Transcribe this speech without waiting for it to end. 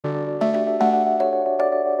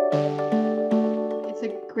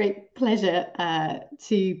great pleasure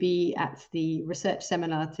to be at the research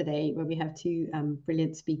seminar today where we have two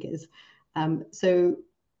brilliant speakers.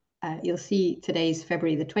 You'll see today's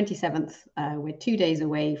February the 27th. We're 2 days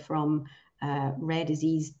away from Rare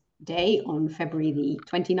Disease Day on February the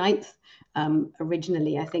 29th.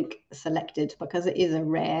 Originally, I think, selected because it is a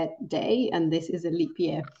rare day and this is a leap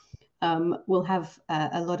year. We'll have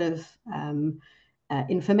a lot of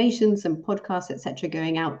information, some podcasts, etc.,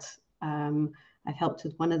 going out. I've helped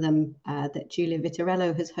with one of them that Julia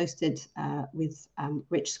Vitarello has hosted with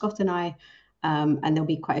Rich Scott and I, and there'll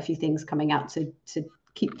be quite a few things coming out, so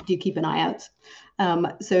keep an eye out.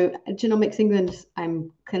 So at Genomics England,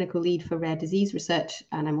 I'm clinical lead for rare disease research,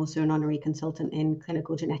 and I'm also an honorary consultant in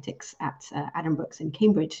clinical genetics at Addenbrooke's in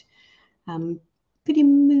Cambridge. Could you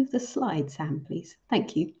move the slide, Sam, please?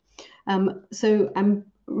 Thank you. So I'm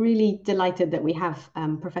really delighted that we have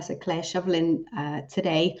Professor Claire Shovlin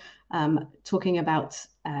today talking about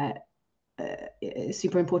a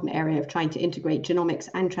super important area of trying to integrate genomics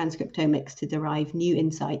and transcriptomics to derive new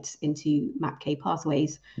insights into MAPK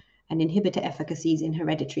pathways and inhibitor efficacies in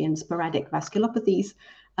hereditary and sporadic vasculopathies.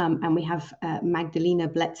 And we have Magdalena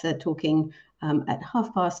Bletsa talking at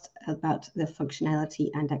past about the functionality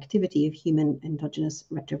and activity of human endogenous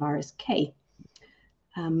retrovirus K.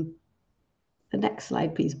 The next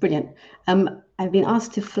slide, please. Brilliant. I've been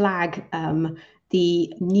asked to flag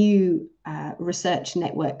the new research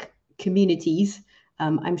network communities.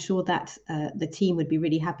 I'm sure that the team would be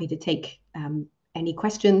really happy to take any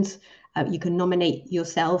questions. You can nominate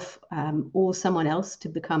yourself or someone else to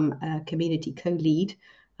become a community co-lead.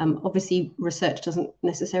 Obviously, research doesn't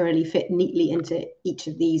necessarily fit neatly into each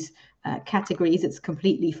of these categories. It's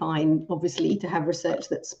completely fine, obviously, to have research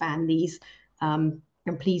that span these.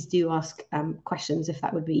 And please do ask questions if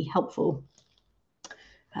that would be helpful.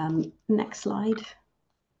 Next slide.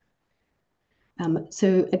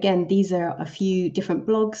 So again, these are a few different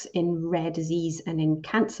blogs in rare disease and in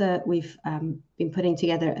cancer. We've been putting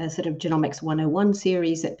together a sort of Genomics 101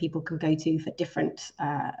 series that people can go to for different,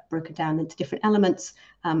 broken down into different elements.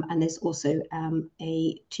 And there's also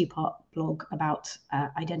a two-part blog about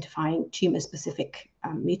identifying tumor-specific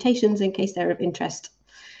mutations in case they're of interest.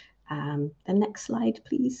 The next slide,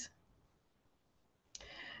 please.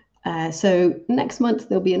 So next month,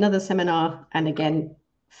 there'll be another seminar, and again,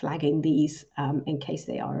 flagging these in case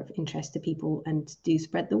they are of interest to people, and do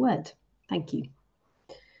spread the word. Thank you.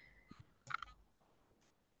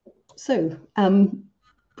 So,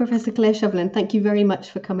 Professor Claire Shovlin, thank you very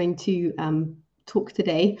much for coming to talk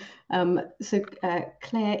today.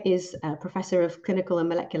 Claire is a professor of clinical and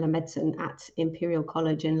molecular medicine at Imperial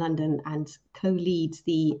College in London and co-leads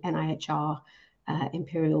the NIHR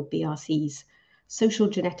Imperial BRC's social,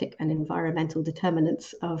 genetic, and environmental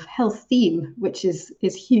determinants of health theme, which is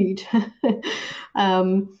huge.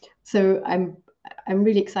 So I'm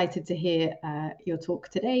really excited to hear your talk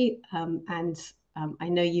today, and I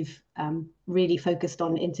know you've really focused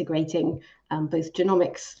on integrating both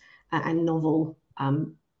genomics and novel,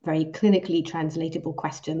 very clinically translatable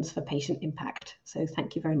questions for patient impact. So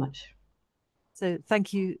thank you very much. So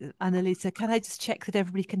thank you, Annalisa. Can I just check that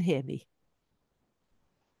everybody can hear me?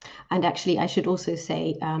 And actually, I should also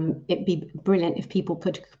say it'd be brilliant if people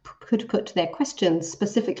could put their questions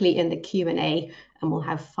specifically in the Q&A, and we'll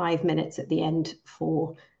have 5 minutes at the end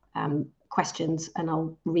for questions, and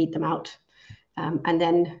I'll read them out. And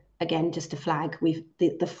then again, just to flag,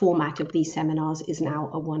 the format of these seminars is now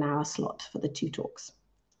a 1-hour slot for the 2 talks.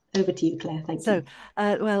 Over to you, Claire. Thank you.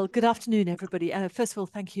 Well, good afternoon, everybody. First of all,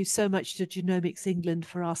 thank you so much to Genomics England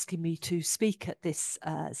for asking me to speak at this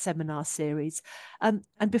seminar series. And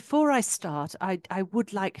before I start, I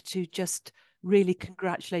would like to just really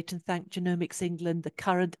congratulate and thank Genomics England, the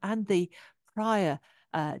current and the prior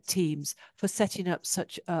teams, for setting up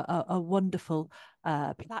such a wonderful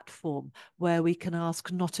platform where we can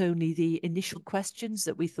ask not only the initial questions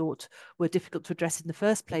that we thought were difficult to address in the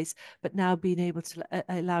first place, but now being able to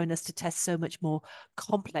allowing us to test so much more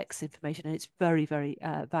complex information, and it's very, very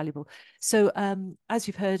valuable. So as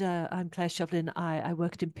you've heard, I'm Claire Shovlin. I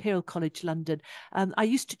work at Imperial College London. I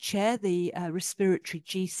used to chair the respiratory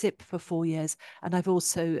GSIP for 4 years, and I've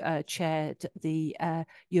also chaired the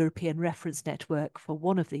European Reference Network for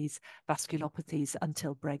one of these vasculopathies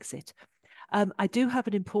until Brexit. I do have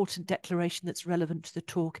an important declaration that's relevant to the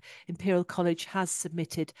talk. Imperial College has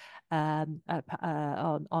submitted on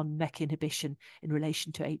MEK inhibition in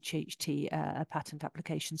relation to HHT a patent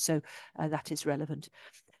application, so that is relevant.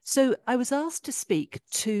 So I was asked to speak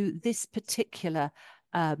to this particular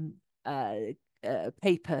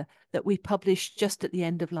paper that we published just at the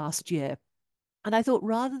end of last year. And I thought,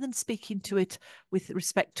 rather than speaking to it with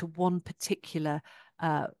respect to one particular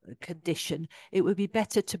condition, it would be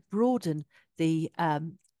better to broaden the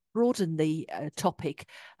topic,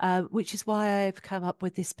 which is why I've come up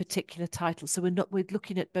with this particular title. So we're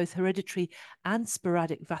looking at both hereditary and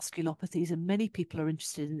sporadic vasculopathies, and many people are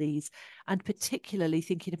interested in these, and particularly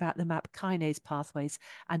thinking about the MAP kinase pathways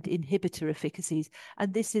and inhibitor efficacies.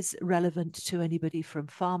 And this is relevant to anybody from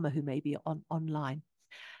pharma who may be online.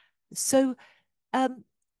 So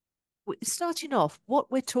starting off,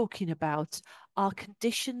 what we're talking about are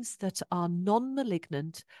conditions that are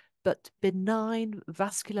non-malignant but benign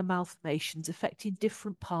vascular malformations affecting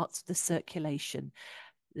different parts of the circulation.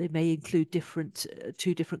 They may include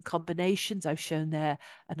two different combinations. I've shown there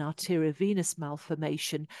an arteriovenous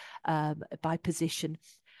malformation by position.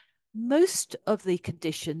 Most of the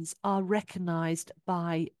conditions are recognized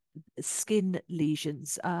by skin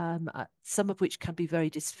lesions, some of which can be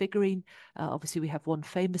very disfiguring. Obviously, we have one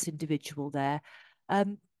famous individual there.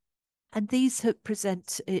 And these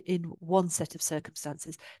present in one set of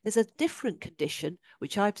circumstances. There's a different condition,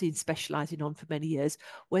 which I've been specializing on for many years,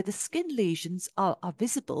 where the skin lesions are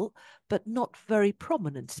visible, but not very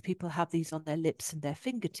prominent. People have these on their lips and their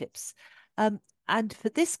fingertips. And for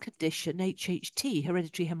this condition, HHT,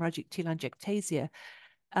 hereditary hemorrhagic telangiectasia,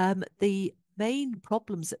 the main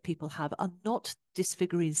problems that people have are not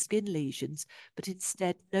disfiguring skin lesions, but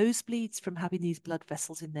instead nosebleeds from having these blood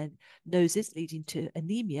vessels in their noses, leading to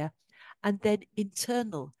anemia, and then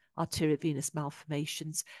internal arteriovenous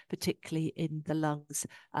malformations, particularly in the lungs,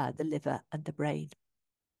 the liver, and the brain.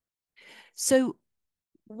 So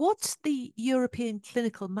what the European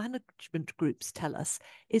clinical management groups tell us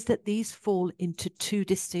is that these fall into two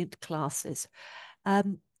distinct classes.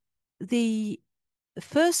 The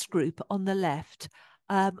first group on the left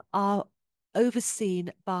are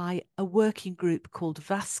overseen by a working group called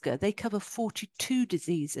VASCA. They cover 42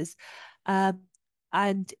 diseases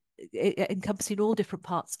and encompassing all different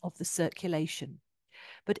parts of the circulation.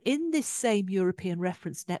 But in this same European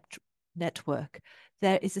reference network,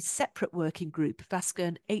 there is a separate working group, VASCA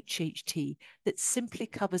and HHT, that simply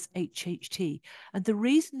covers HHT. And the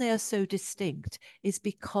reason they are so distinct is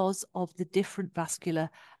because of the different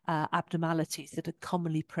vascular abnormalities that are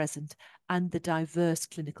commonly present and the diverse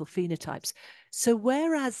clinical phenotypes. So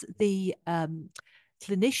whereas the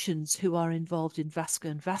clinicians who are involved in VASCA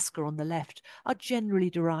and VASCA on the left are generally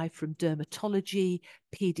derived from dermatology,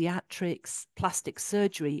 pediatrics, plastic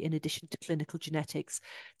surgery, in addition to clinical genetics.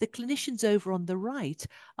 The clinicians over on the right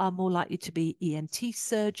are more likely to be ENT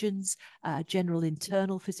surgeons, general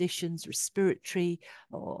internal physicians, respiratory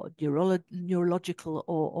or neurological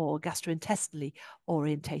or gastrointestinally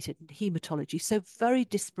orientated, and hematology. So very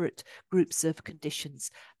disparate groups of conditions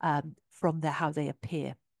from how they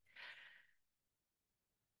appear.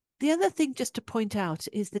 The other thing just to point out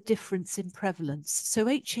is the difference in prevalence. So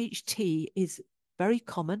HHT is very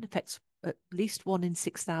common, affects at least 1 in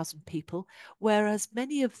 6,000 people, whereas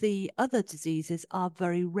many of the other diseases are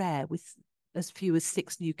very rare, with as few as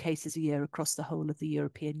 6 new cases a year across the whole of the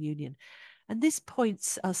European Union. And this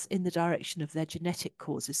points us in the direction of their genetic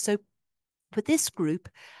causes. So for this group,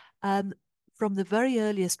 from the very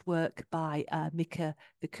earliest work by Mika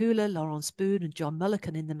Vikula, Laurence Boone, and John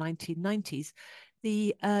Mullican in the 1990s,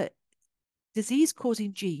 the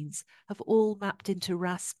disease-causing genes have all mapped into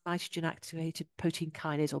RAS mitogen-activated protein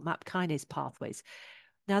kinase or MAP kinase pathways.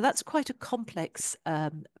 Now, that's quite a complex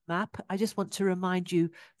map. I just want to remind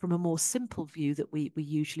you from a more simple view that we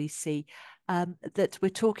usually see that we're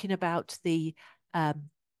talking about the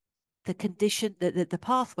condition, the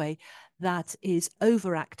pathway that is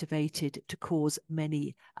overactivated to cause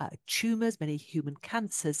many tumors, many human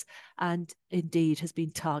cancers, and indeed has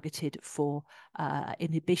been targeted for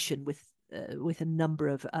inhibition with a number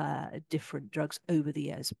of different drugs over the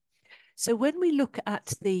years. So when we look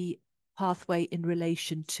at the pathway in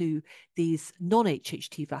relation to these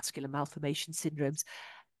non-HHT vascular malformation syndromes,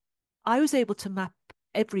 I was able to map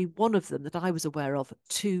every one of them that I was aware of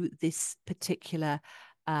to this particular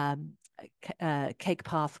cake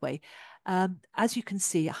pathway, as you can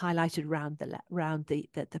see highlighted around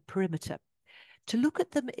the perimeter. To look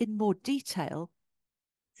at them in more detail,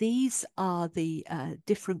 these are the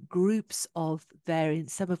different groups of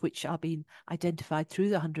variants, some of which are being identified through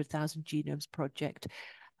the 100,000 Genomes Project.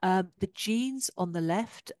 The genes on the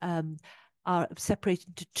left are separated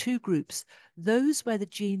into two groups, those where the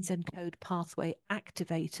genes encode pathway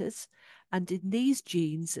activators, and in these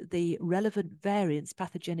genes, the relevant variants,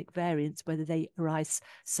 pathogenic variants, whether they arise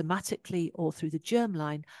somatically or through the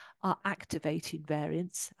germline, are activating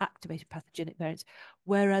variants, activated pathogenic variants,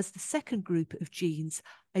 whereas the second group of genes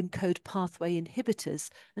encode pathway inhibitors.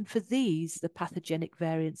 And for these, the pathogenic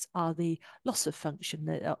variants are the loss of function.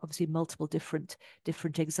 There are obviously multiple different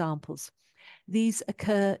examples. These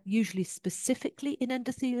occur usually specifically in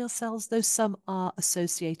endothelial cells, though some are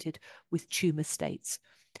associated with tumor states.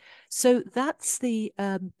 So that's the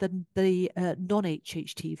non-HHT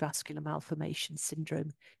vascular malformation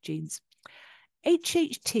syndrome genes.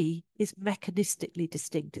 HHT is mechanistically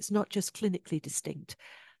distinct. It's not just clinically distinct.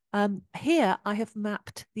 Here, I have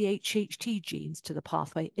mapped the HHT genes to the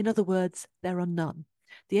pathway. In other words, there are none.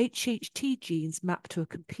 The HHT genes map to a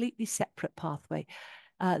completely separate pathway.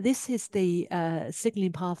 This is the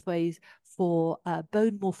signaling pathways for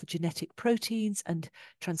bone morphogenetic proteins and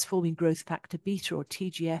transforming growth factor beta, or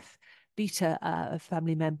TGF beta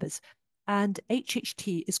family members. And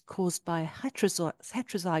HHT is caused by a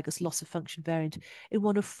heterozygous loss of function variant in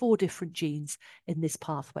one of 4 different genes in this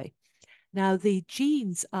pathway. Now, the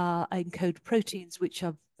genes encode proteins which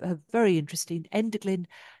are very interesting. Endoglin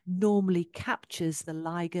normally captures the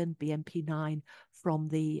ligand BMP9 from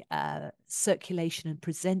the circulation and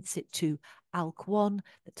presents it to ALK1,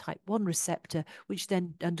 the type 1 receptor, which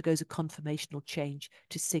then undergoes a conformational change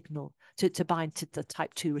to signal to bind to the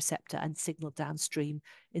type 2 receptor and signal downstream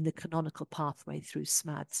in the canonical pathway through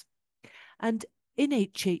SMADs. And in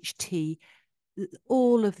HHT,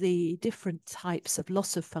 all of the different types of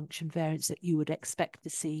loss of function variants that you would expect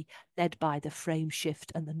to see, led by the frame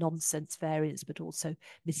shift and the nonsense variants, but also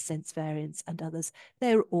missense variants and others,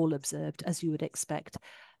 they're all observed as you would expect.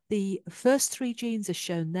 The first 3 genes are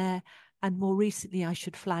shown there. And more recently, I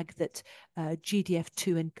should flag that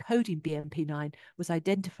GDF2 encoding BMP9 was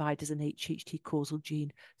identified as an HHT causal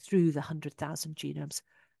gene through the 100,000 Genomes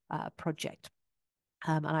project.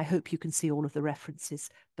 And I hope you can see all of the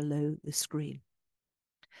references below the screen.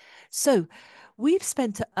 So we've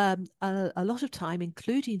spent a lot of time,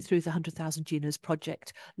 including through the 100,000 Genomes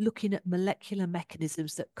project, looking at molecular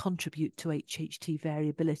mechanisms that contribute to HHT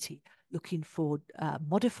variability, looking for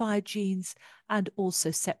modifier genes, and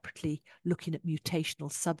also separately looking at mutational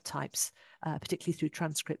subtypes, particularly through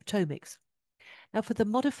transcriptomics. Now, for the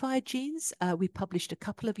modifier genes, we published a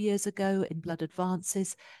couple of years ago in Blood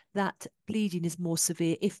Advances that bleeding is more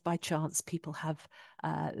severe if by chance people have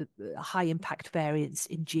high impact variants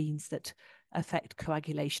in genes that affect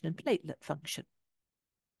coagulation and platelet function.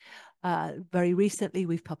 Very recently,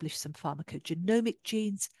 we've published some pharmacogenomic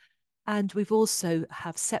genes, and we've also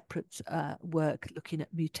have separate work looking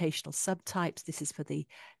at mutational subtypes. This is for the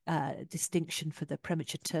distinction for the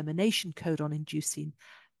premature termination codon inducing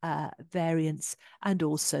variants and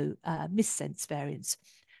also missense variants.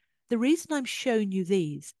 The reason I'm showing you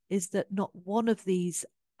these is that not one of these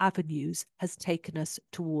avenues has taken us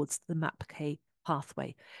towards the MAPK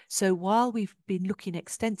pathway. So while we've been looking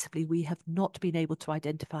extensively, we have not been able to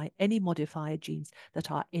identify any modifier genes that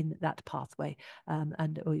are in that pathway.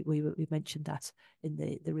 And we mentioned that in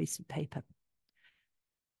the recent paper.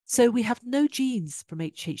 So we have no genes from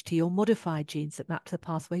HHT or modified genes that map to the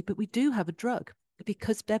pathway, but we do have a drug,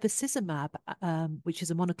 because bevacizumab, which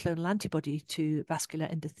is a monoclonal antibody to vascular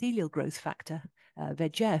endothelial growth factor,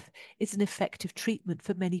 VEGF, is an effective treatment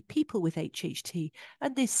for many people with HHT,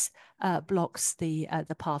 and this blocks the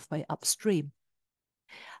pathway upstream.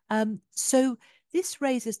 So this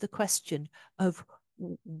raises the question of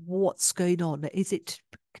what's going on.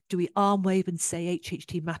 Do we arm wave and say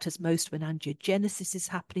HHT matters most when angiogenesis is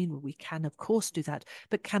happening? Well, we can, of course, do that,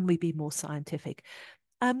 but can we be more scientific?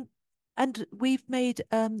 And we've made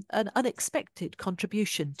an unexpected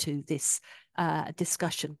contribution to this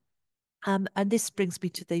discussion. And this brings me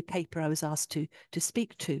to the paper I was asked to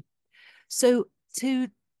speak to. So to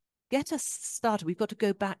get us started, we've got to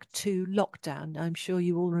go back to lockdown. I'm sure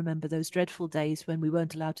you all remember those dreadful days when we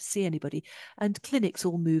weren't allowed to see anybody and clinics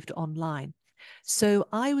all moved online. So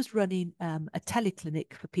I was running a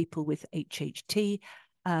teleclinic for people with HHT.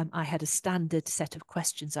 I had a standard set of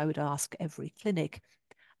questions I would ask every clinic.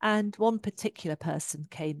 And one particular person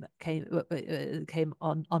came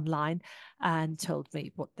online and told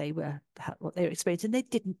me what they were experiencing. And they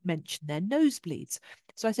didn't mention their nosebleeds.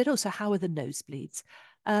 So I said, "Oh, so how are the nosebleeds?"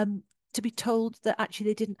 To be told that actually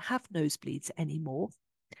they didn't have nosebleeds anymore.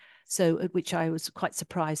 So, which I was quite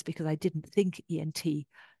surprised, because I didn't think ENT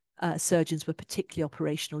surgeons were particularly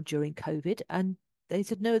operational during COVID. And they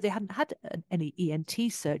said no, they hadn't had any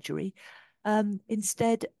ENT surgery.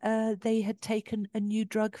 Instead, they had taken a new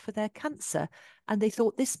drug for their cancer, and they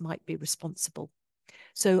thought this might be responsible.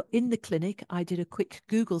 So in the clinic, I did a quick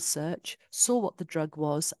Google search, saw what the drug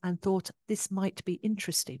was, and thought this might be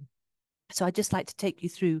interesting. So I'd just like to take you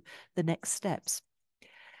through the next steps.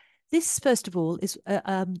 This, first of all, is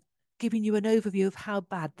giving you an overview of how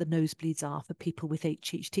bad the nosebleeds are for people with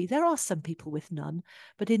HHT. There are some people with none,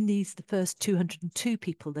 but in the first 202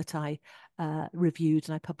 people that I reviewed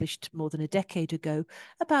and I published more than a decade ago,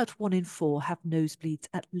 about 1 in 4 have nosebleeds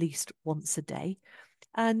at least once a day.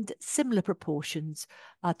 And similar proportions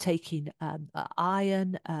are taking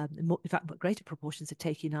iron, in fact, greater proportions are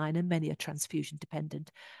taking iron, and many are transfusion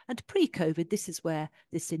dependent. And pre-COVID, this is where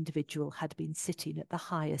this individual had been sitting at the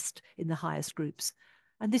highest, in the highest groups.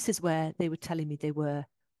 And this is where they were telling me they were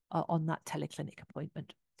on that teleclinic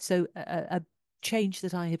appointment. So a change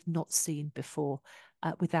that I have not seen before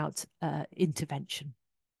without intervention.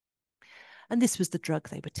 And this was the drug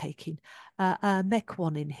they were taking, a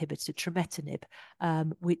MEK1 inhibitor, trametinib,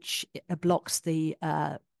 which blocks the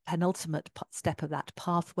penultimate step of that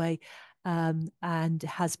pathway, and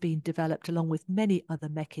has been developed along with many other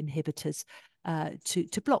MEK inhibitors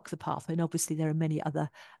to block the pathway. And obviously there are many other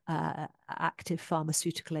active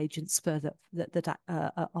pharmaceutical agents further that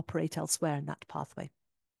operate elsewhere in that pathway.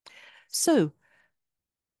 So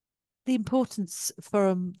the importance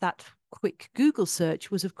from that quick Google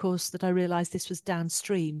search was, of course, that I realized this was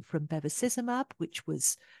downstream from bevacizumab, which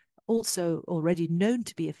was also already known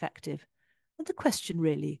to be effective. And the question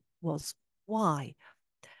really was, why?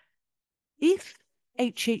 If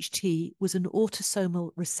HHT was an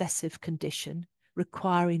autosomal recessive condition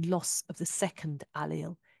requiring loss of the second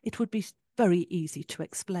allele, it would be very easy to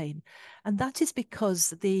explain. And that is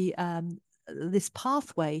because this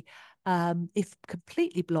pathway, if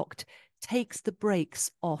completely blocked, takes the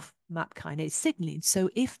brakes off MAP kinase signaling. So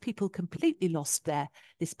if people completely lost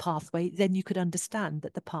this pathway, then you could understand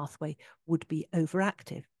that the pathway would be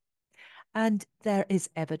overactive. And there is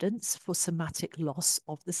evidence for somatic loss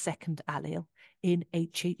of the second allele in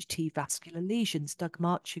HHT vascular lesions. Doug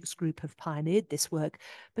Marchuk's group have pioneered this work,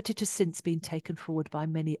 but it has since been taken forward by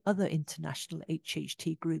many other international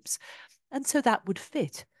HHT groups. And so that would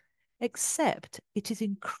fit, except it is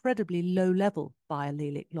incredibly low level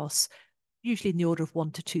biallelic loss, usually in the order of 1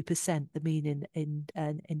 to 2%. The mean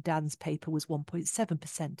in Dan's paper was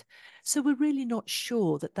 1.7%. So we're really not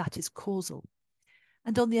sure that that is causal.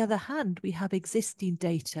 And on the other hand, we have existing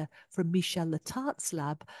data from Michel Letart's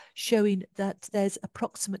lab showing that there's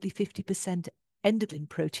approximately 50% endoglin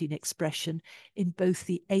protein expression in both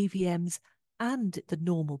the AVMs and the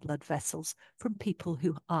normal blood vessels from people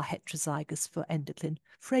who are heterozygous for endoglin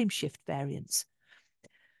frameshift variants.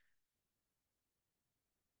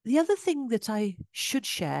 The other thing that I should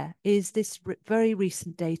share is this very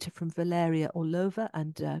recent data from Valeria Orlova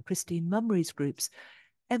and Christine Mummery's groups,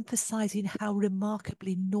 emphasizing how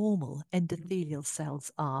remarkably normal endothelial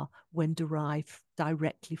cells are when derived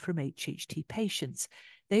directly from HHT patients.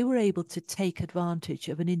 They were able to take advantage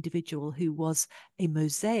of an individual who was a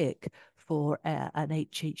mosaic for an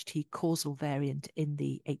HHT causal variant in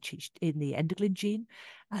the endoglin gene,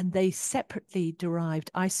 and they separately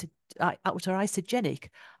derived what are isogenic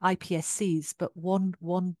iPSCs, but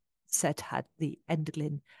one set had the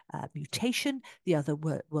endoglin mutation, the other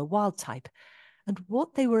were wild type. And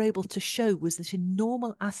what they were able to show was that in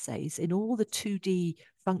normal assays, in all the 2D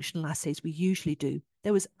functional assays we usually do,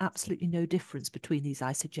 there was absolutely no difference between these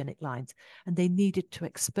isogenic lines. And they needed to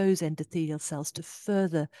expose endothelial cells to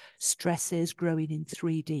further stresses growing in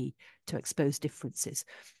 3D to expose differences.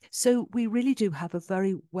 So we really do have a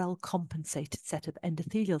very well compensated set of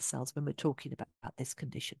endothelial cells when we're talking about this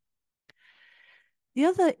condition. The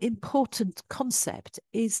other important concept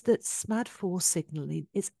is that SMAD4 signaling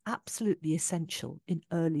is absolutely essential in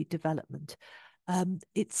early development.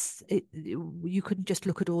 You couldn't just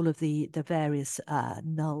look at all of the various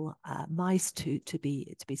null mice to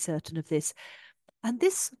be certain of this. And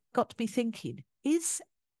this got me thinking, is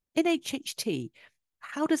in HHT,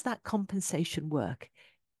 how does that compensation work?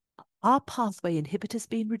 Are pathway inhibitors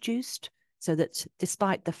being reduced? So that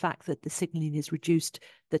despite the fact that the signaling is reduced,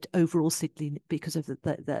 that overall signaling, because of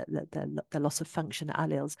the loss of function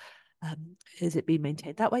alleles, is it being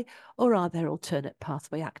maintained that way? Or are there alternate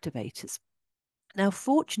pathway activators? Now,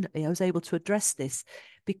 fortunately, I was able to address this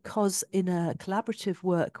because in a collaborative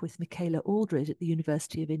work with Michaela Aldred at the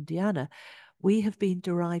University of Indiana, we have been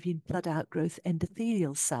deriving blood outgrowth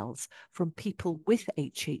endothelial cells from people with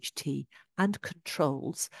HHT and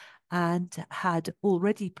controls, and had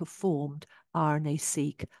already performed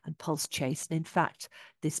RNA-seq and pulse chase. And in fact,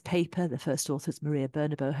 this paper, the first author's Maria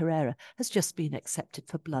Bernabeu Herrera, has just been accepted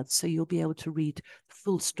for blood. So you'll be able to read the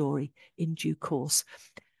full story in due course.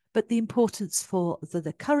 But the importance for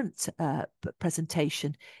the current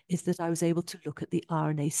presentation is that I was able to look at the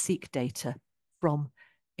RNA-seq data from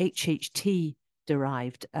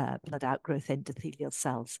HHT-derived blood outgrowth endothelial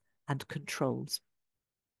cells and controls.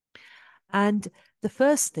 And the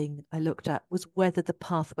first thing I looked at was whether the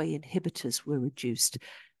pathway inhibitors were reduced.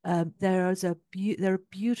 There are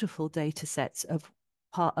beautiful data sets of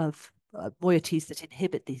moieties that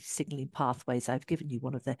inhibit these signaling pathways. I've given you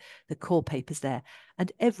one of the core papers there,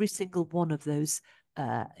 and every single one of those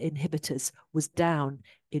inhibitors was down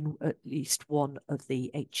in at least one of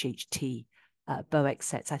the HHT BOEX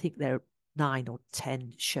sets. I think there are 9 or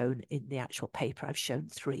 10 shown in the actual paper. I've shown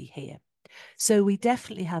 3 here. So we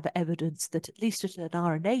definitely have evidence that at least at an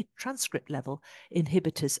RNA transcript level,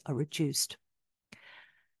 inhibitors are reduced.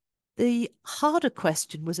 The harder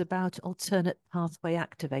question was about alternate pathway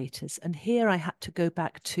activators. And here I had to go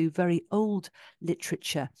back to very old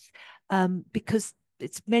literature because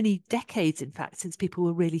it's many decades, in fact, since people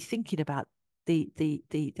were really thinking about the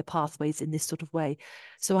pathways in this sort of way.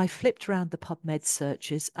 So I flipped around the PubMed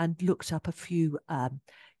searches and looked up a few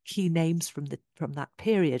key names from that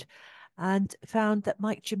period, and found that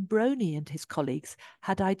Mike Gimbroni and his colleagues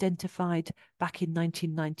had identified back in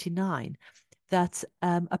 1999 that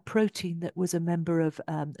a protein that was a member of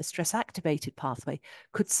a stress-activated pathway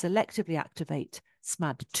could selectively activate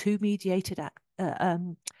SMAD2 mediated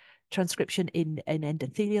transcription in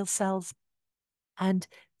endothelial cells. And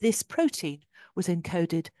this protein was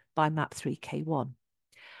encoded by MAP3K1.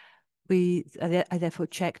 I therefore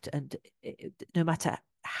checked, and no matter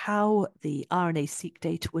how the RNA-seq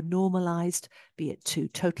data were normalized, be it to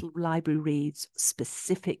total library reads,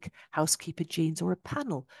 specific housekeeper genes, or a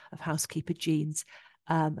panel of housekeeper genes,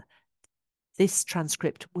 this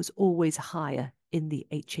transcript was always higher in the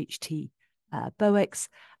HHT BOEX,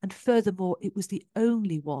 and furthermore, it was the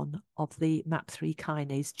only one of the MAP3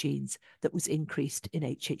 kinase genes that was increased in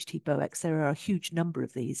HHT BOEX. There are a huge number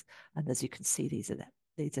of these, and as you can see, these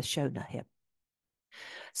are shown here.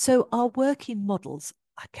 So our working models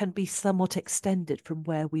can be somewhat extended from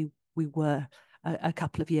where we were a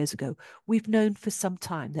couple of years ago. We've known for some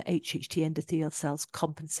time that HHT endothelial cells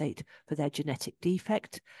compensate for their genetic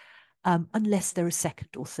defect, unless there are second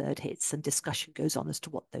or third hits, and discussion goes on as to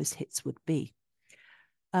what those hits would be.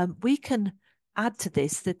 We can add to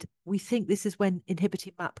this that we think this is when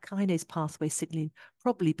inhibiting MAP kinase pathway signaling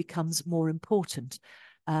probably becomes more important,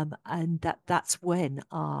 and that's when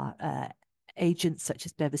our agents such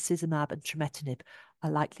as bevacizumab and trametinib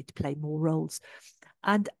are likely to play more roles.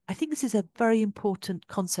 And I think this is a very important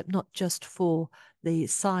concept, not just for the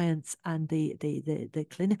science and the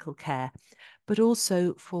clinical care, but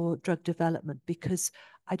also for drug development, because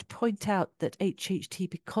I'd point out that HHT,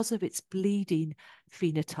 because of its bleeding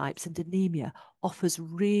phenotypes and anemia, offers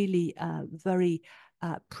really very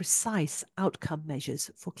precise outcome measures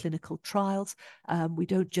for clinical trials. We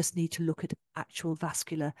don't just need to look at actual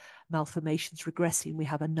vascular malformations regressing. We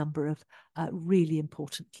have a number of really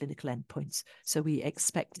important clinical endpoints. So we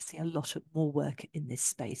expect to see a lot of more work in this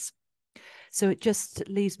space. So it just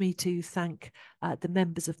leaves me to thank the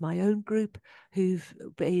members of my own group who've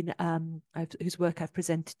been, whose work I've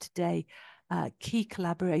presented today, key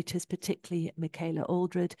collaborators, particularly Michaela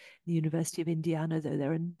Aldred, the University of Indiana, though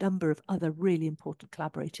there are a number of other really important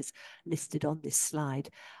collaborators listed on this slide,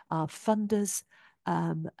 our funders,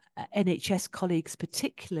 NHS colleagues,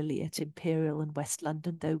 particularly at Imperial and West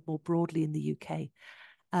London, though more broadly in the UK,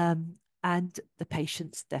 and the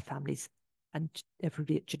patients, their families, and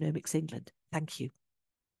everybody at Genomics England. Thank you.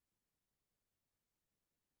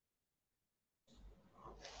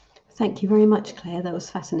 Thank you very much, Claire. That was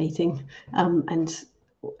fascinating, and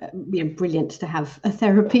brilliant to have a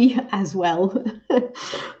therapy as well.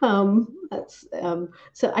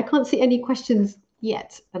 So I can't see any questions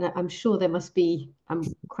yet, and I'm sure there must be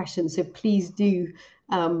questions. So please do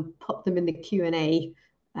pop them in the Q&A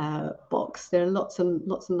box. There are lots and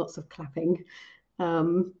lots of clapping.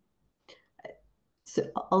 So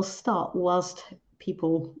I'll start whilst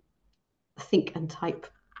people think and type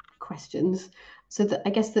questions. So I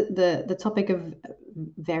guess that the topic of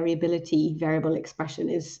variability, variable expression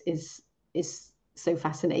is so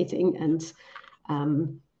fascinating, and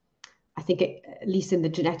I think at least in the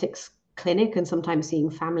genetics clinic, and sometimes seeing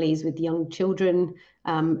families with young children,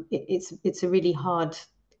 it's a really hard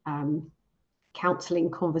counseling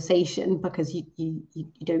conversation, because you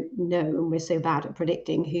don't know, and we're so bad at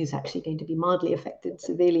predicting who's actually going to be mildly affected,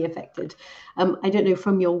 severely affected. I don't know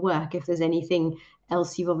from your work if there's anything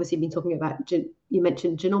else. You've obviously been talking about, you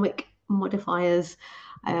mentioned genomic modifiers.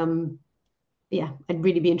 Yeah, I'd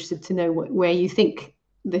really be interested to know where you think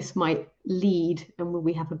this might lead, and will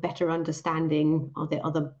we have a better understanding? Are there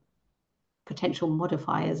other potential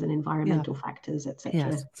modifiers and Yeah. environmental factors, etc.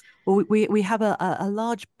 Yes. Well, we have a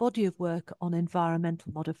large body of work on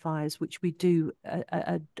environmental modifiers, which we do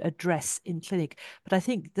address in clinic. But I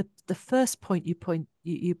think the first point you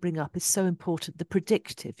bring up is so important, the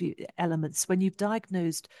predictive elements. When you've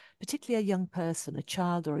diagnosed, particularly a young person, a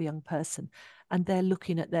child or a young person, and they're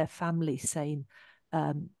looking at their family saying,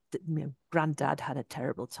 granddad had a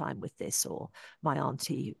terrible time with this, or my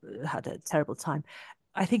auntie had a terrible time.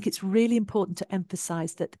 I think it's really important to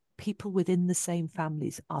emphasize that people within the same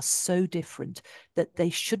families are so different that they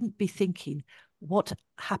shouldn't be thinking what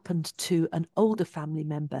happened to an older family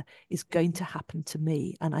member is going to happen to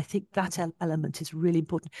me. And I think that element is really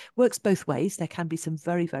important. Works both ways. There can be some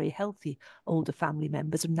very, very healthy older family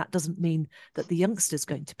members, and that doesn't mean that the youngster's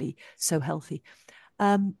going to be so healthy.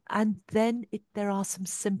 And then there are some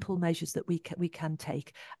simple measures that we can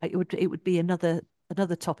take. It would be another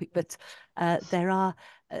topic, but there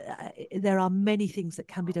are many things that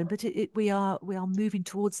can be done. But we are moving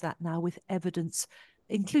towards that now with evidence,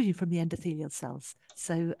 including from the endothelial cells.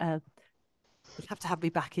 So you'll have to have me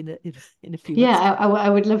back in a few months. Yeah, I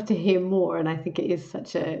would love to hear more, and I think it is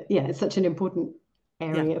such it's such an important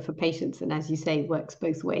area for patients, and as you say, works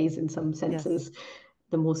both ways in some senses. Yes.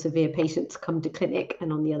 The more severe patients come to clinic,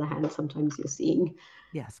 and on the other hand, sometimes you're seeing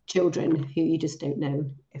children who you just don't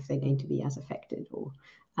know if they're going to be as affected. Or,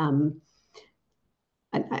 and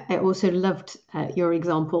I also loved your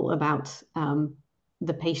example about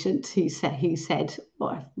the patient who said,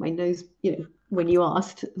 "Well, my nose, when you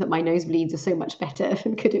asked that my nosebleeds are so much better,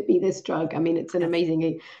 and could it be this drug?" I mean, it's an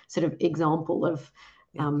amazing sort of example of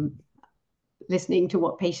listening to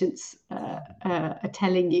what patients are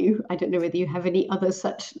telling you. I don't know whether you have any other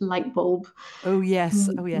such light bulb moments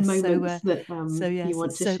that you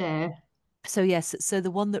want to share. So yes, so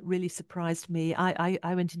the one that really surprised me,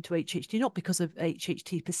 I went into HHT not because of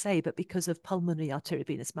HHT per se, but because of pulmonary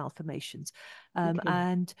arteriovenous malformations,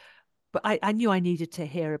 but I knew I needed to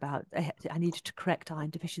hear about, I needed to correct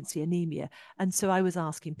iron deficiency anemia. And so I was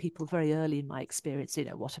asking people very early in my experience,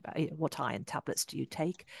 what iron tablets do you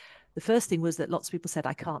take? The first thing was that lots of people said,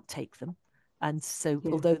 I can't take them. And so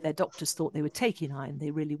although their doctors thought they were taking iron,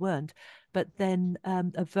 they really weren't. But then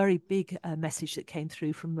a very big message that came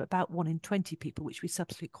through from about 1 in 20 people, which we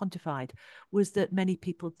subsequently quantified, was that many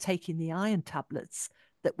people taking the iron tablets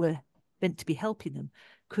that were meant to be helping them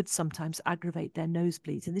could sometimes aggravate their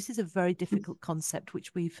nosebleeds. And this is a very difficult concept,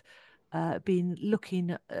 which we've been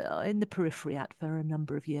looking in the periphery at for a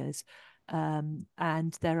number of years. And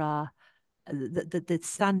there are the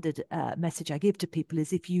standard message I give to people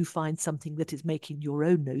is, if you find something that is making your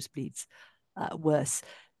own nosebleeds worse,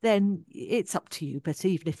 then it's up to you. But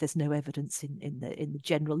even if there's no evidence in the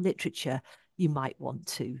general literature, you might want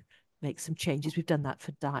to make some changes. We've done that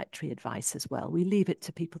for dietary advice as well. We leave it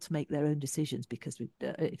to people to make their own decisions because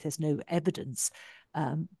if there's no evidence,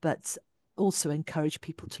 but also encourage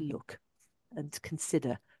people to look and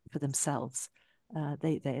consider for themselves.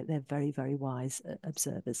 They're very, very wise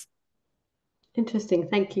observers. Interesting,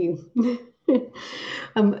 thank you.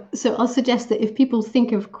 So I'll suggest that if people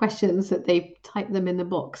think of questions, that they type them in the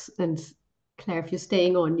box. And Claire, if you're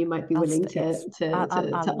staying on, you might be willing to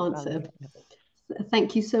answer.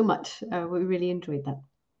 Thank you so much. We really enjoyed that.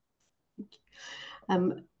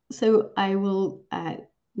 So I will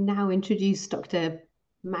now introduce Dr.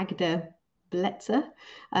 Magda Bletsa,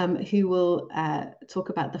 who will talk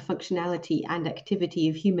about the functionality and activity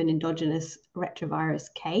of human endogenous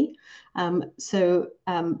retrovirus K.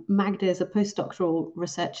 Magda is a postdoctoral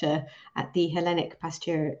researcher at the Hellenic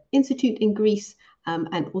Pasteur Institute in Greece,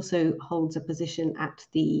 and also holds a position at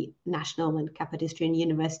the National and Kapodistrian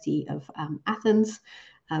University of Athens.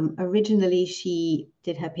 Originally, she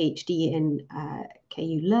did her PhD in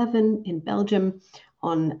KU Leuven in Belgium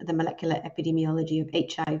on the molecular epidemiology of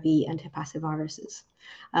HIV and hepatoviruses.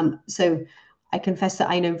 So I confess that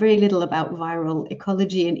I know very little about viral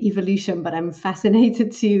ecology and evolution, but I'm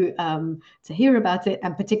fascinated to hear about it.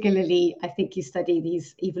 And particularly, I think you study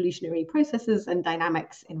these evolutionary processes and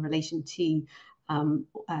dynamics in relation to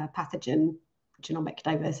pathogen genomic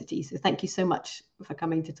diversity. So thank you so much for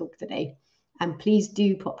coming to talk today. And please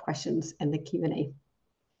do pop questions in the Q&A.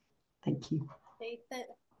 Thank you.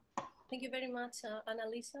 Thank you very much,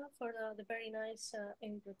 Annalisa, for the very nice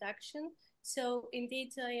introduction. So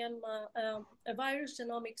indeed, I am a virus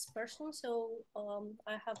genomics person, so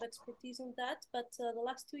I have expertise in that. But the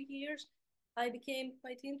last 2 years, I became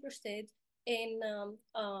quite interested in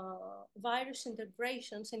virus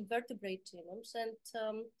integrations in vertebrate genomes. And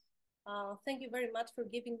thank you very much for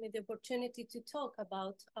giving me the opportunity to talk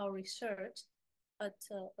about our research at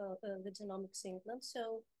the Genomics England.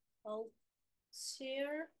 So I'll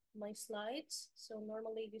share my slides. So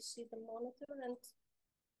normally you see the monitor and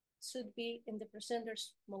should be in the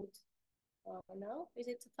presenter's mode now. Is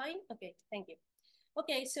it fine? Okay, thank you.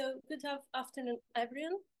 Okay, so good afternoon,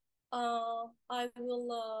 everyone. I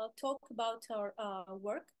will talk about our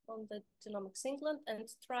work on the Genomics England and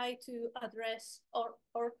try to address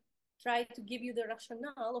or try to give you the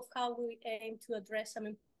rationale of how we aim to address some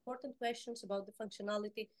important questions about the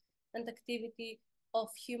functionality and activity of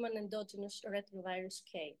human endogenous retrovirus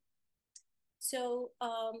K. So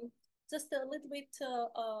just a little bit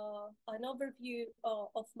an overview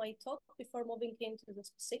of my talk before moving into the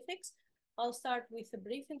specifics. I'll start with a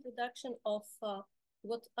brief introduction of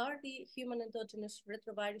what are the human endogenous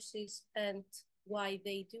retroviruses and why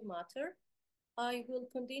they do matter. I will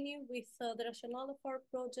continue with the rationale of our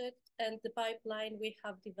project and the pipeline we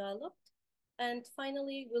have developed. And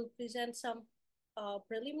finally, we'll present some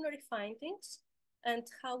preliminary findings and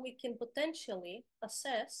how we can potentially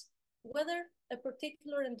assess whether a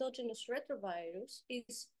particular endogenous retrovirus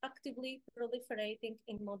is actively proliferating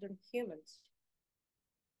in modern humans.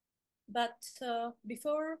 But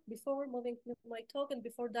before moving to my talk and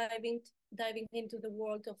before diving into the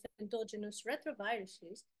world of endogenous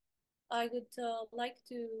retroviruses, I would like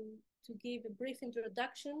to give a brief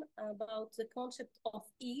introduction about the concept of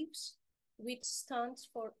EVES, which stands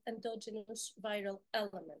for endogenous viral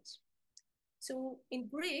elements. So in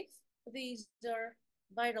brief, these are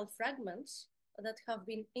viral fragments that have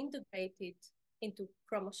been integrated into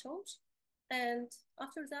chromosomes and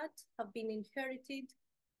after that have been inherited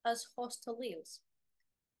as host alleles.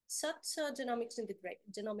 Such genomic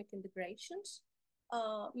integrations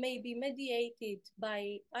may be mediated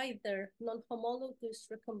by either non-homologous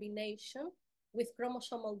recombination with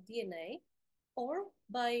chromosomal DNA or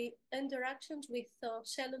by interactions with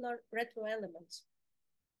cellular retroelements.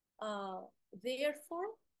 Therefore,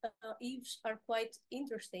 EVES are quite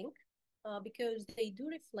interesting because they do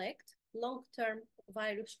reflect long-term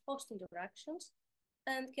virus-host interactions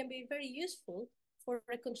and can be very useful for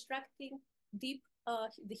reconstructing the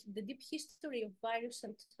deep history of virus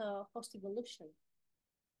and host evolution.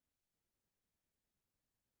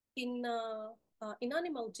 In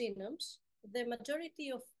animal genomes, the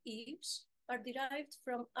majority of EVES are derived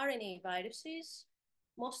from RNA viruses.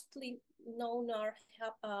 Mostly known are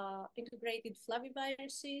integrated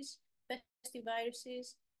flaviviruses,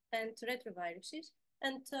 pestiviruses, and retroviruses,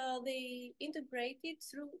 and they integrated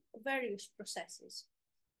through various processes.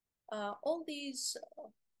 All these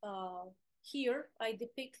here I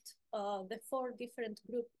depict the 4 different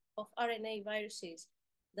groups of RNA viruses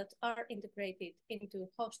that are integrated into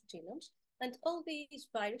host genomes, and all these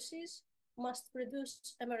viruses must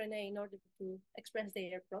produce mRNA in order to express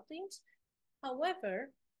their proteins.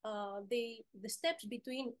 However, the steps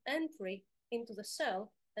between entry into the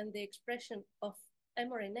cell and the expression of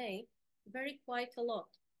mRNA vary quite a lot.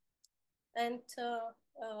 And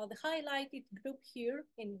the highlighted group here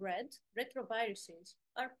in red, retroviruses,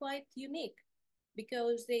 are quite unique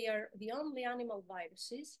because they are the only animal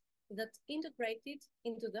viruses that integrated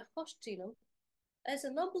into the host genome as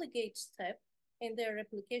an obligate step in their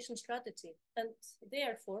replication strategy, and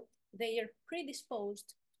therefore they are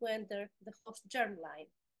predisposed to enter the host germline.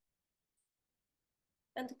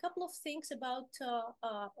 And a couple of things about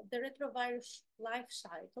the retrovirus life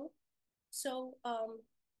cycle. So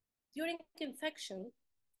during infection,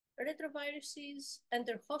 retroviruses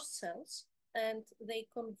enter host cells and they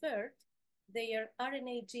convert their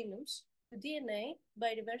RNA genomes to DNA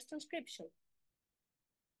by reverse transcription.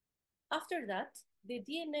 After that, the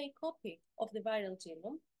DNA copy of the viral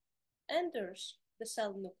genome enters the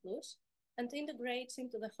cell nucleus and integrates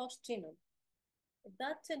into the host genome.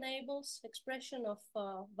 That enables expression of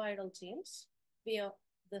viral genes via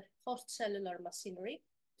the host cellular machinery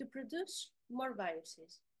to produce more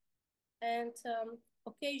viruses. And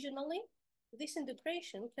occasionally, this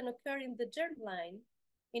integration can occur in the germline,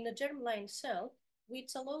 in a germline cell,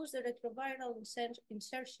 which allows the retroviral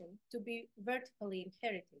insertion to be vertically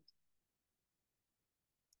inherited.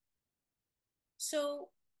 So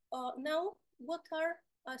now, what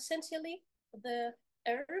are essentially the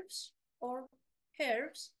ERVs or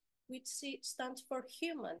HERVs, which stands for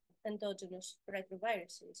human endogenous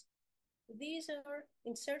retroviruses? These are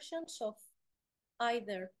insertions of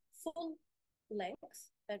either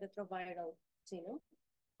full-length retroviral genome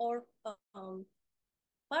or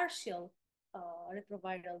partial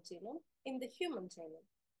retroviral genome in the human genome.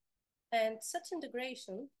 And such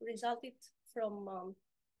integration resulted from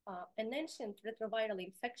an ancient retroviral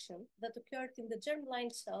infection that occurred in the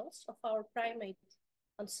germline cells of our primate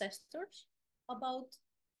ancestors about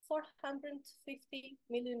 450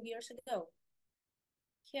 million years ago.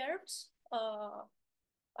 HERVs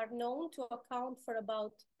are known to account for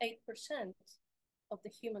about 8% of the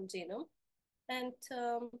human genome, and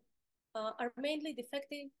are mainly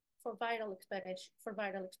defective for viral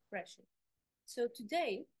expression. So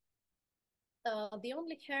today, the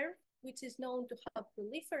only HER which is known to have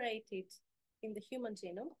proliferated in the human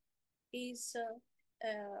genome is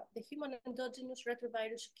the human endogenous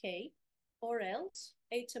retrovirus K, or else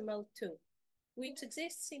HML2, which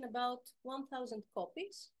exists in about 1,000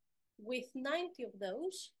 copies, with 90 of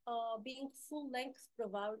those being full-length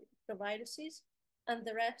proviruses and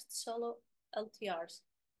the rest solo LTRs.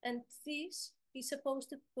 And this is supposed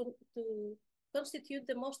to constitute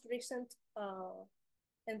the most recent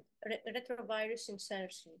and retrovirus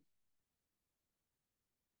insertion.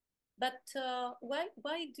 But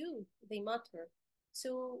why do they matter?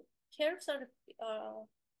 So HERVs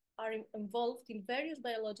are involved in various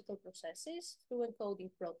biological processes through encoding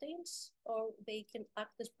proteins, or they can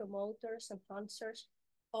act as promoters, enhancers,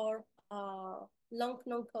 or long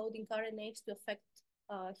non-coding RNAs to affect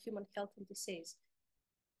human health and disease.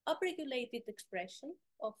 Upregulated expression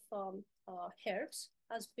of HERVs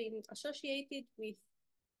has been associated with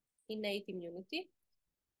innate immunity.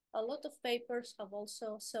 A lot of papers have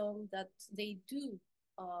also shown that they do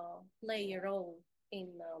play a role in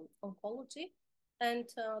oncology, and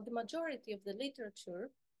the majority of the literature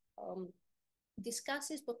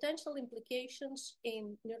discusses potential implications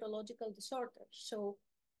in neurological disorders. So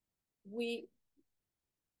we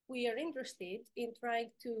are interested in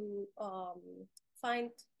trying to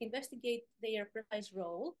investigate their precise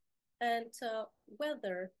role, and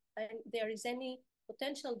whether there is any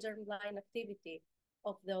potential germline activity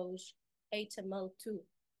of those HML2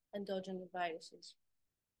 endogenous viruses.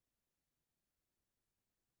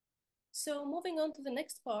 So moving on to the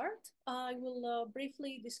next part, I will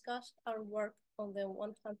briefly discuss our work on the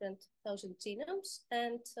 100,000 genomes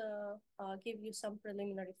and give you some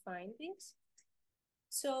preliminary findings.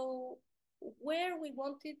 So where we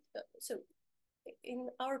wanted, in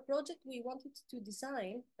our project, we wanted to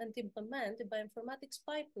design and implement a bioinformatics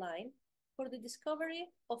pipeline for the discovery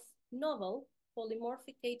of novel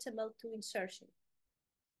polymorphic HML2 insertion.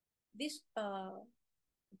 This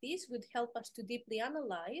would help us to deeply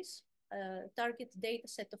analyze a target data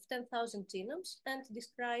set of 10,000 genomes and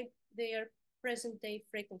describe their present-day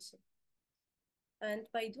frequency. And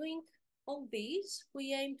by doing all these,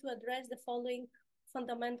 we aim to address the following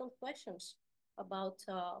fundamental questions about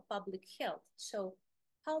public health. So,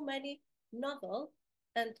 how many novel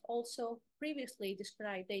and also previously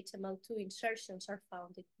described HML2 insertions are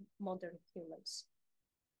found in modern humans?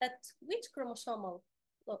 At which chromosomal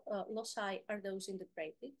loci are those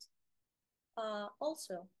integrated?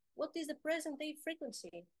 Also, what is the present-day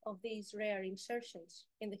frequency of these rare insertions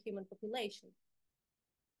in the human population?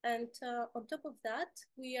 And on top of that,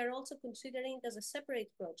 we are also considering as a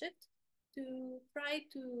separate project to try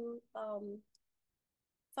to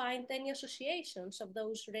find any associations of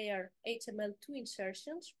those rare HML2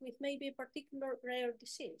 insertions with maybe a particular rare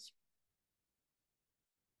disease.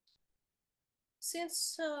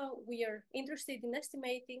 Since we are interested in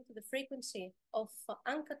estimating the frequency of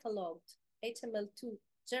uncatalogued HML2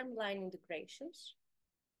 germline integrations,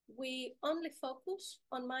 we only focus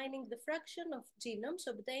on mining the fraction of genomes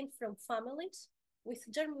obtained from families with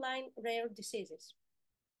germline rare diseases.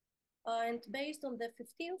 And based on the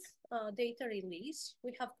 15th data release,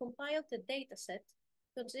 we have compiled a data set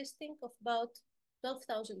consisting of about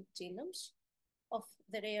 12,000 genomes of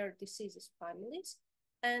the rare diseases families.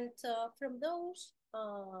 And from those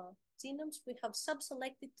genomes, we have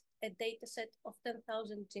sub-selected a data set of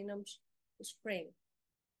 10,000 genomes to screen.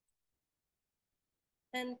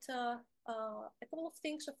 And a couple of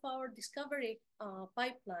things of our discovery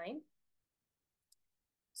pipeline.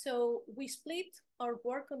 So we split our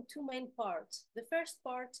work on two main parts. The first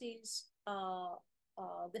part is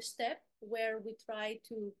the step where we try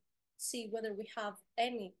to see whether we have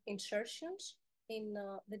any insertions in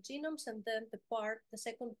the genomes, and then the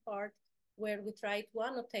second part where we try to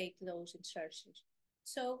annotate those insertions.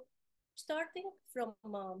 So starting from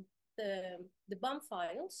the BAM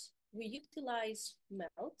files, we utilize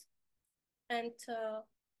MELT, and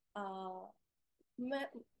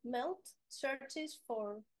MELT searches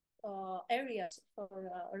for areas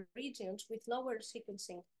or regions with lower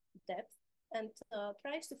sequencing depth and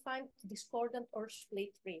tries to find discordant or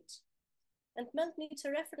split reads. And MELT needs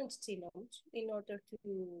a reference genome in order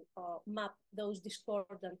to map those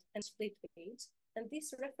discordant and split reads. And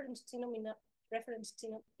this reference genome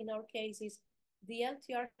in our case is the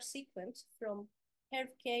LTR sequence from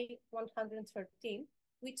HERV-K113,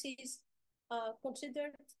 which is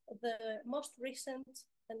considered the most recent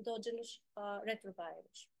endogenous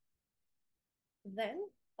retrovirus. Then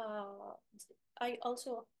I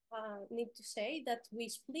also need to say that we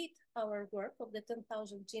split our work of the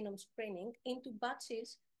 10,000 genome screening into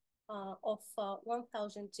batches of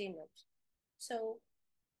 1,000 genomes. So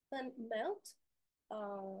then MELT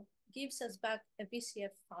gives us back a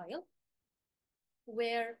VCF file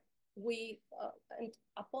where we, and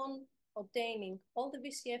upon obtaining all the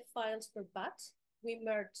VCF files per batch, we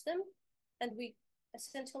merge them, and we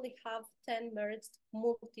essentially have 10 merged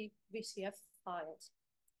multi-VCF files.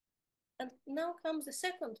 And now comes the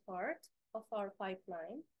second part of our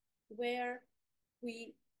pipeline, where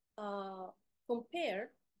we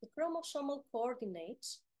compare the chromosomal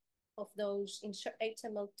coordinates of those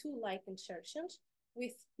HML2-like insertions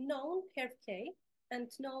with known HERK and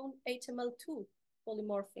known HML2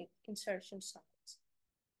 polymorphic insertion sites.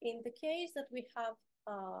 In the case that we have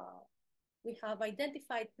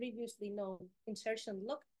identified previously known insertion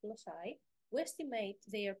loci, we estimate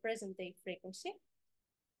their present-day frequency,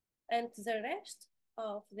 and the rest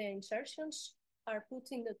of the insertions are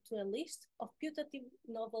put into a list of putative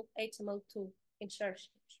novel HML2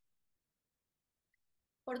 insertions.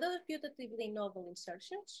 For those putatively novel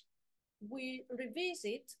insertions, we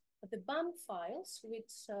revisit the BAM files,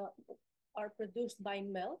 which are produced by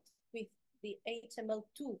MELT with the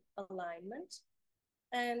HML2 alignment,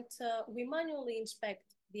 and we manually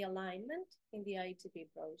inspect the alignment in the IGB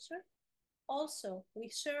browser. Also, we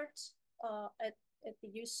search at the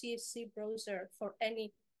UCSC browser for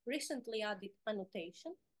any recently added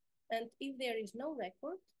annotation, and if there is no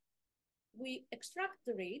record, we extract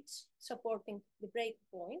the reads supporting the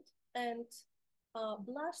breakpoint and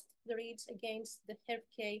blast the reads against the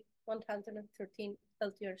HERK 113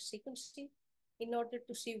 LTR sequencing in order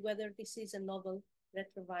to see whether this is a novel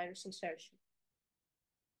retrovirus insertion.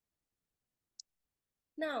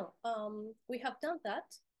 Now, we have done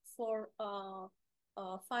that for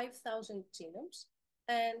 5,000 genomes,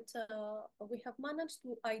 and we have managed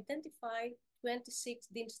to identify 26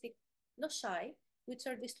 density loci, which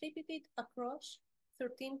are distributed across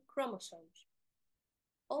 13 chromosomes.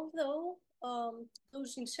 Although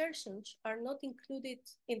those insertions are not included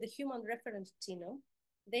in the human reference genome,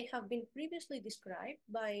 they have been previously described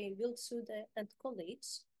by Wildsude and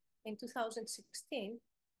colleagues in 2016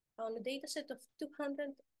 on a dataset of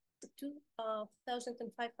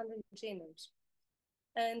 2,500 genomes.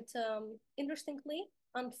 And interestingly,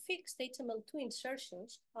 unfixed HML2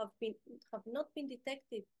 insertions have not been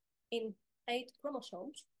detected in 8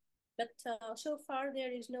 chromosomes, but so far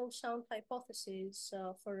there is no sound hypothesis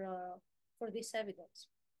for this evidence.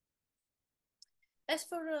 As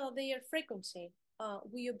for their frequency,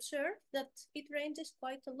 we observe that it ranges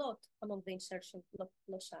quite a lot among the insertion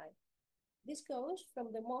loci. This goes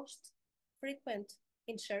from the most frequent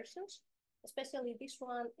insertions, especially this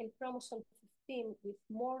one in chromosome 15 with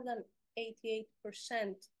more than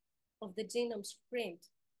 88% of the genome screened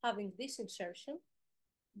having this insertion,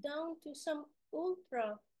 down to some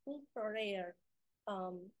ultra rare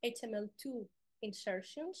HML2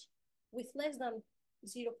 insertions with less than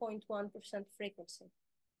 0.1% frequency.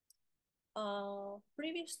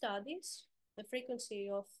 Previous studies, the frequency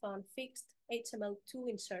of fixed HML2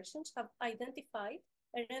 insertions have identified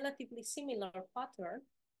a relatively similar pattern,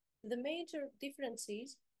 the major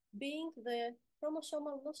differences being the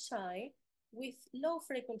chromosomal loci with low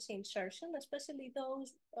frequency insertion, especially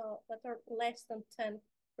those that are less than 10%.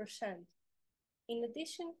 In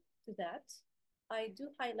addition to that, I do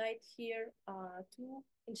highlight here 2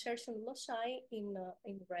 insertion loci in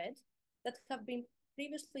red that have been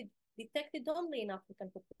previously detected only in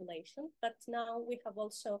African population, but now we have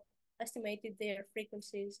also estimated their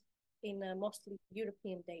frequencies in mostly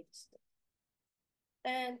European data.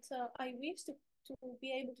 And I wish to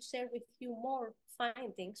be able to share with you more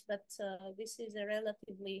findings, but this is a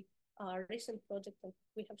relatively recent project that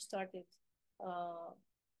we have started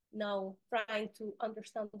now trying to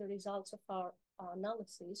understand the results of our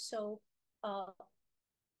analysis. So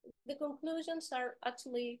the conclusions are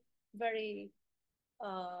actually very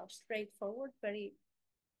straightforward,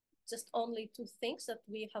 just only 2 things: that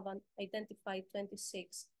we have identified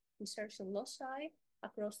 26 insertion loci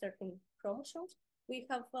across 13 chromosomes. We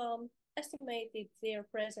have estimated their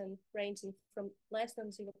presence ranging from less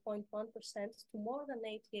than 0.1% to more than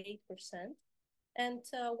 88%. And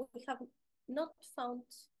we have not found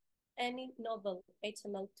any novel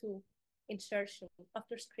HML2 insertion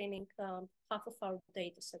after screening half of our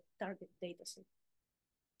dataset, target dataset.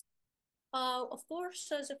 Of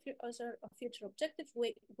course, as a future objective,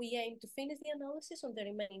 we aim to finish the analysis on the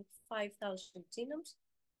remaining 5,000 genomes.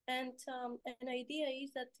 And an idea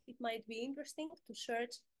is that it might be interesting to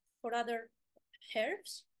search for other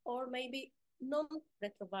HERVs or maybe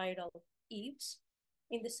non-retroviral EVEs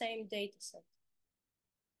in the same data set.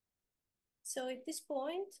 So at this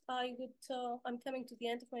point, I'm coming to the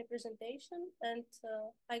end of my presentation, and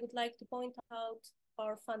I would like to point out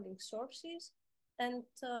our funding sources and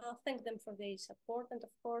thank them for their support. And of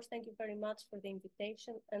course, thank you very much for the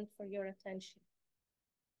invitation and for your attention.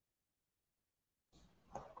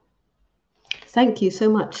 Thank you so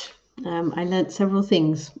much. I learned several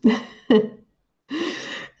things.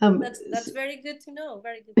 That's very good to know.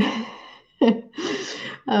 Very good to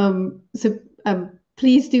know.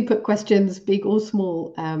 Please do put questions, big or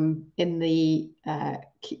small, in the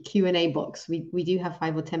Q&A box. We do have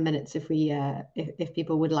 5 or 10 minutes if if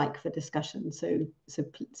people would like for discussion. So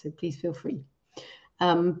please feel free.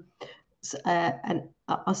 And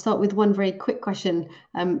I'll start with one very quick question.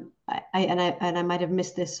 I might have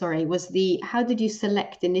missed this. Sorry. How did you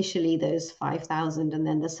select initially those 5,000 and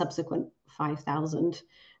then the subsequent 5,000?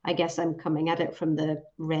 I guess I'm coming at it from the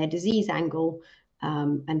rare disease angle,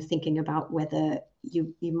 and thinking about whether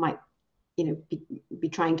you might, be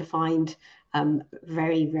trying to find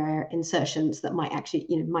very rare insertions that might actually,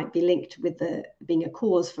 might be linked with being a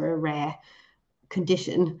cause for a rare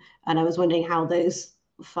condition. And I was wondering how those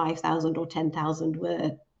 5,000 or 10,000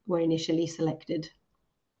 were initially selected.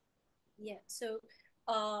 Yeah, so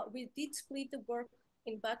we did split the work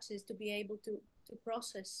in batches to be able to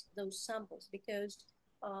process those samples, because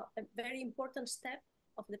a very important step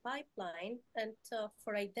of the pipeline and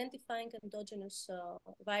for identifying endogenous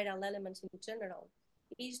viral elements in general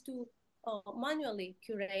is to manually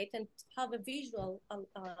curate and have a visual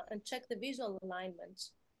and check the visual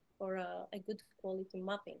alignments for a good quality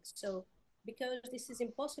mapping. So because this is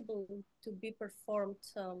impossible to be performed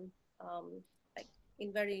like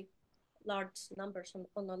in very large numbers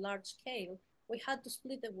on a large scale, we had to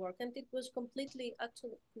split the work, and it was completely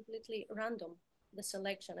random, the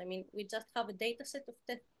selection. I mean, we just have a data set of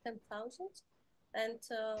 10,000, and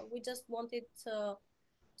we just wanted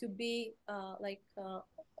to be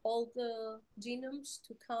all the genomes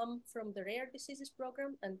to come from the rare diseases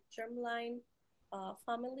program and germline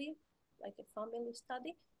family, like a family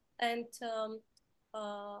study. And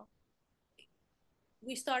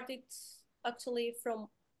we started actually from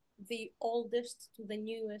the oldest to the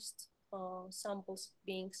newest samples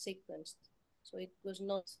being sequenced. So it was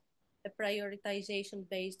not a prioritization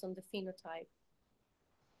based on the phenotype.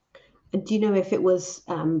 Do you know if it was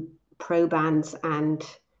probands and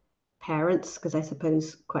parents? Because I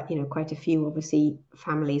suppose quite a few, obviously,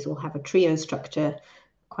 families will have a trio structure.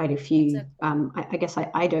 Quite a few. Exactly. I guess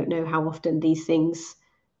I don't know how often these things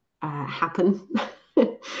happen.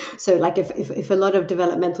 So like if a lot of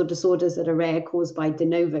developmental disorders that are rare caused by de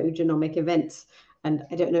novo genomic events, and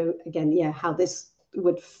I don't know again, how this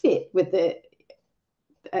would fit with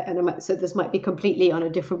so this might be completely on a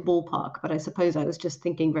different ballpark, but I suppose I was just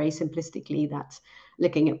thinking very simplistically that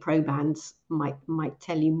looking at probands might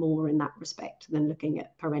tell you more in that respect than looking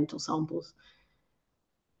at parental samples.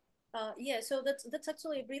 Yeah, so that's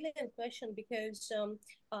actually a brilliant question, because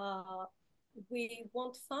we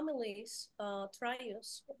want families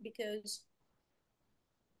trios because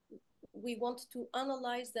we want to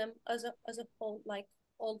analyze them as a whole, like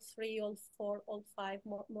all 3, all 4, all 5,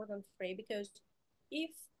 more than 3, because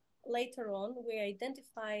if later on we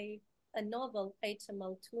identify a novel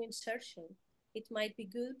HML2 insertion, it might be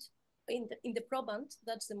good in the proband.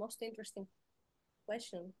 That's the most interesting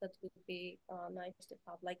question that would be nice to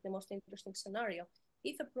have, like the most interesting scenario.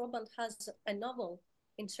 If a proband has a novel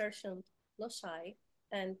insertion loci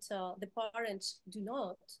and the parents do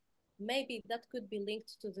not, maybe that could be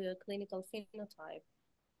linked to the clinical phenotype.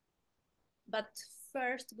 But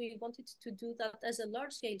first, we wanted to do that as a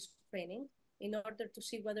large-scale screening in order to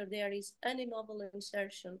see whether there is any novel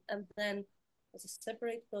insertion, and then as a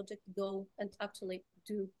separate project go and actually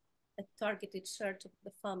do a targeted search of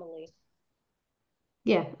the family.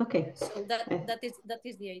 Yeah, okay. So that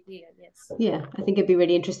is the idea, yes. Yeah, I think it'd be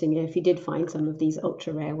really interesting if you did find some of these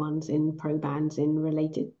ultra rare ones in probands in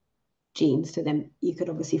related genes to them. You could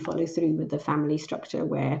obviously follow through with the family structure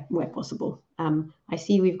where possible. I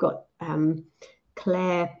see we've got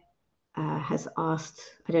Claire has asked,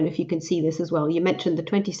 I don't know if you can see this as well. You mentioned the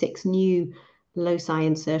 26 new loci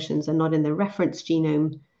insertions are not in the reference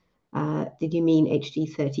genome. Did you mean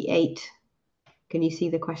HD38? Can you see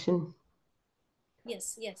the question?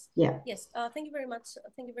 Yes. Yeah. Yes. Thank you very much.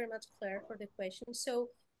 Thank you very much, Claire, for the question. So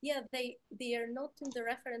yeah, they are not in the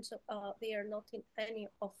reference. They are not in any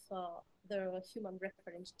of the human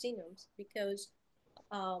reference genomes, because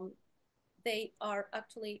they are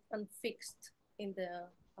actually unfixed in the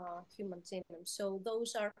human genome. So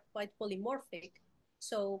those are quite polymorphic.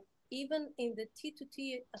 So even in the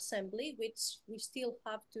T2T assembly, which we still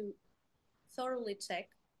have to thoroughly check.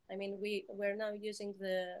 I mean, we're now using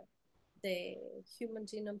the human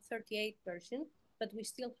genome 38 version, but we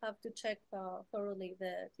still have to check thoroughly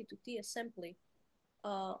the T2T assembly.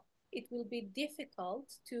 It will be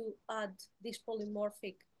difficult to add this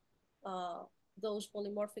polymorphic, those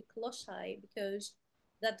polymorphic loci, because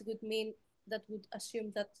that would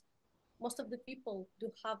assume that most of the people do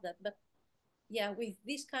have that. But yeah, with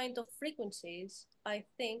these kind of frequencies, I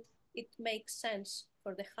think it makes sense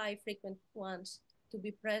for the high frequent ones to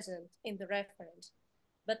be present in the reference.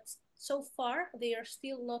 But so far, they are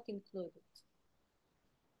still not included.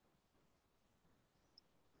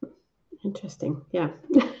 Interesting, yeah.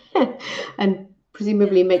 And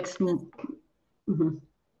presumably makes more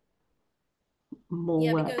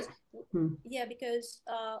yeah, work. Because, yeah, because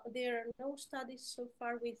there are no studies so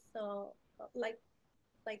far with like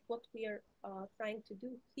what we are trying to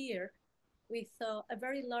do here, with a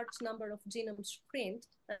very large number of genomes screened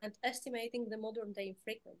and estimating the modern day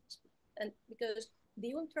frequency. And because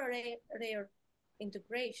the ultra rare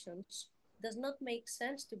integrations does not make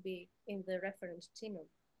sense to be in the reference genome.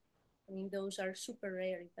 I mean, those are super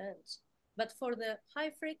rare events. But for the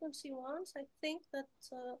high frequency ones, I think that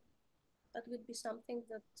that would be something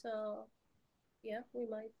that, yeah, we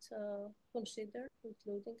might consider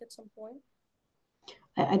including at some point.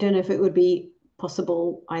 I don't know if it would be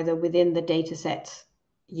possible either within the data set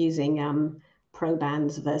using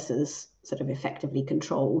probands versus sort of effectively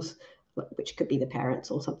controls, which could be the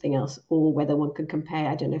parents or something else, or whether one could compare.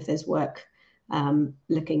 I don't know if there's work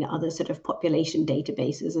looking at other sort of population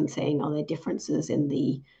databases and saying, are there differences in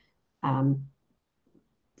the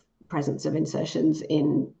presence of insertions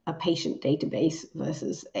in a patient database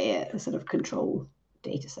versus a sort of control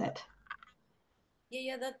data set?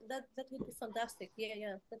 Yeah, that would be fantastic.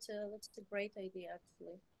 Yeah, that's a great idea,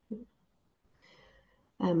 actually.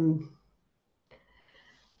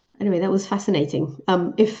 Anyway, that was fascinating.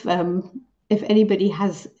 If anybody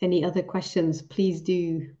has any other questions, please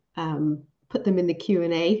do put them in the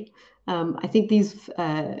Q&A. I think these,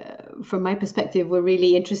 from my perspective, were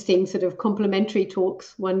really interesting sort of complementary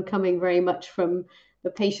talks, one coming very much from the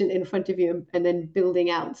patient in front of you and then building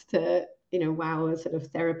out to, wow, sort of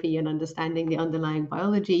therapy and understanding the underlying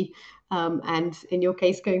biology. And in your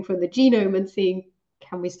case, going from the genome and seeing,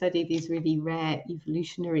 can we study these really rare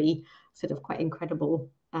evolutionary, sort of quite incredible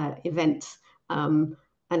events, and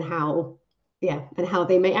how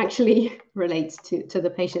they may actually relate to the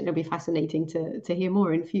patient. It'll be fascinating to hear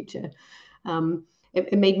more in future.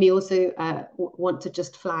 It made me also want to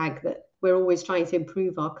just flag that we're always trying to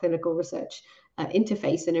improve our clinical research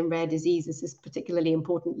interface, and in rare disease, this is particularly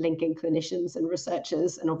important, linking clinicians and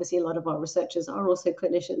researchers, and obviously a lot of our researchers are also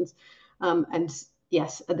clinicians, and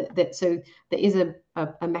yes, so there is a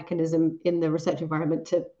mechanism in the research environment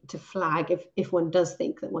to flag if one does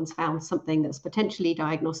think that one's found something that's potentially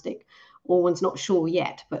diagnostic, or one's not sure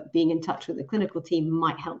yet, but being in touch with the clinical team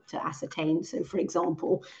might help to ascertain. So for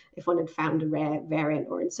example, if one had found a rare variant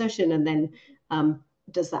or insertion, and then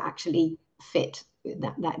does that actually fit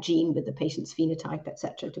that gene with the patient's phenotype,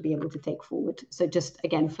 etc., to be able to take forward. So just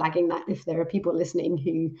again flagging that if there are people listening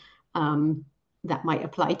who that might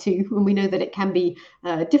apply to, and we know that it can be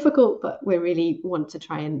difficult, but we really want to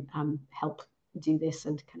try and help do this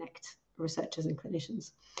and connect researchers and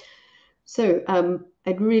clinicians. So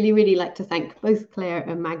I'd really like to thank both Claire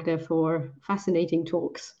and Magda for fascinating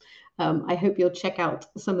talks. I hope you'll check out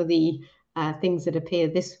some of the things that appear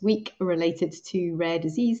this week related to Rare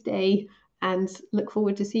Disease Day, and look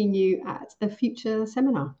forward to seeing you at a future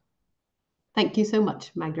seminar. Thank you so much,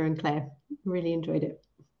 Magda and Claire. Really enjoyed it.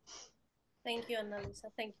 Thank you, Annalisa.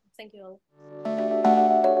 Thank you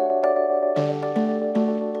all.